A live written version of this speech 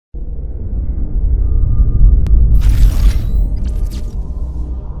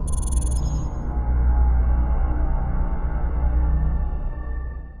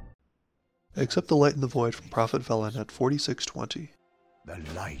Accept the light in the void from Prophet Velen at 4620. The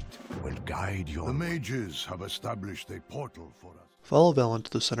light will guide your... The mages have established a portal for us. Follow Velen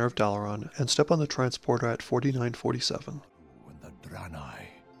to the center of Dalaran and step on the transporter at 4947. And the Draenei.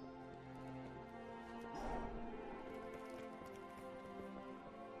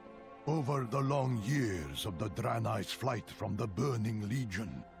 Over the long years of the Draenei's flight from the Burning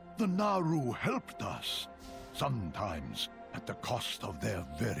Legion, the Naaru helped us, sometimes at the cost of their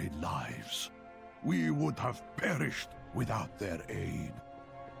very lives. We would have perished without their aid.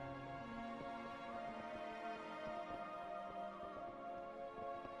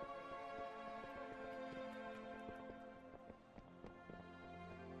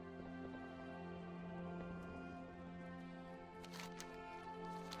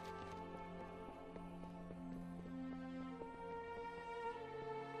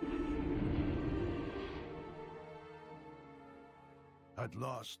 At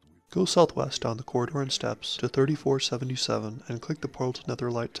last, go southwest down the corridor and steps to 3477 and click the portal to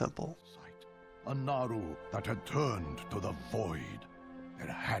NETHERLIGHT Temple. A Naaru that had turned to the void. There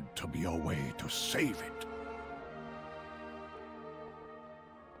had to be a way to save it.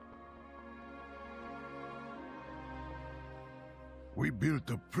 We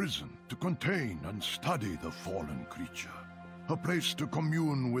built a prison to contain and study the fallen creature. A place to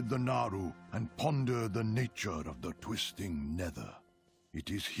commune with the Naaru and ponder the nature of the twisting nether. It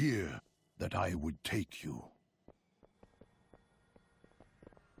is here that I would take you.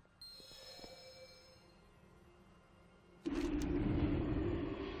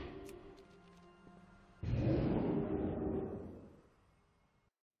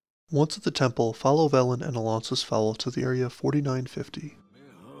 Once at the temple, follow Velen and ALONSUS FAOL to the area 4950.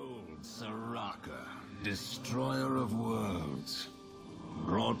 Behold SARAKA, destroyer of worlds,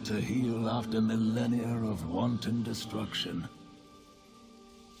 brought to heal after millennia of wanton destruction.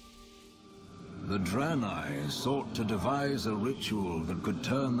 The Draenei sought to devise a ritual that could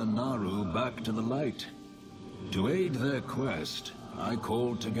turn the Naaru back to the light. To aid their quest, I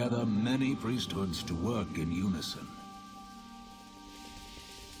called together many priesthoods to work in unison.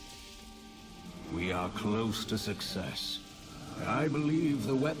 We are close to success. I believe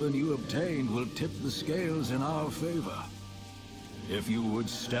the weapon you obtained will tip the scales in our favor. If you would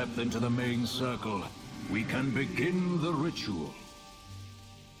step into the main circle, we can begin the ritual.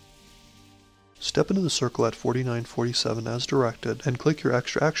 Step into the circle at 4947 as directed, and click your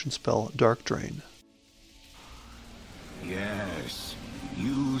extra action spell, Dark Drain. Yes,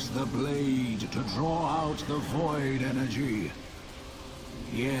 use the blade to draw out the void energy.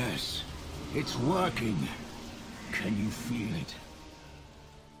 Yes, it's working. Can you feel it?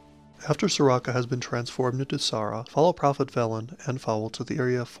 After SARAKA has been transformed into SAA'RA, follow Prophet Velen and FAOL to the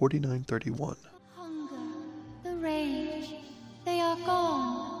area 4931. Hunger, the rage, they are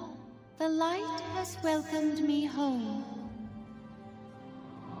gone. The light has welcomed me home.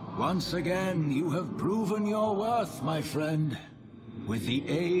 Once again, you have proven your worth, my friend. With the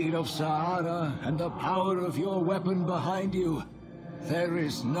aid of SAA'RA and the power of your weapon behind you, there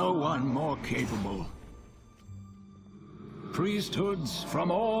is no one more capable. Priesthoods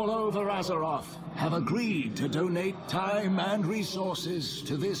from all over Azeroth have agreed to donate time and resources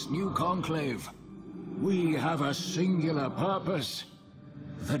to this new conclave. We have a singular purpose: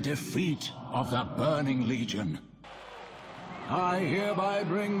 the defeat of the Burning Legion. I hereby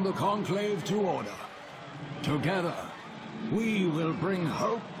bring the conclave to order. Together, we will bring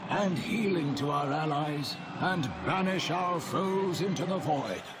hope and healing to our allies and banish our foes into the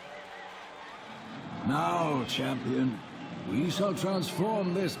void. Now, champion, we shall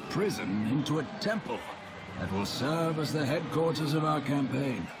transform this prison into a temple that will serve as the headquarters of our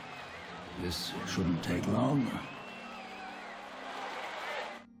campaign. This shouldn't take long.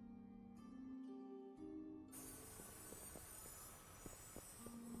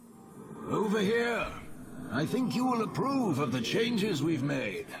 Over here. I think you will approve of the changes we've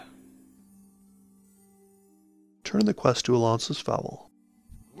made. Turn the quest to ALONSUS FAOL.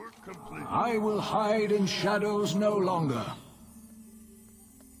 I will hide in shadows no longer.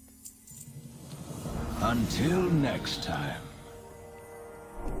 Until next time.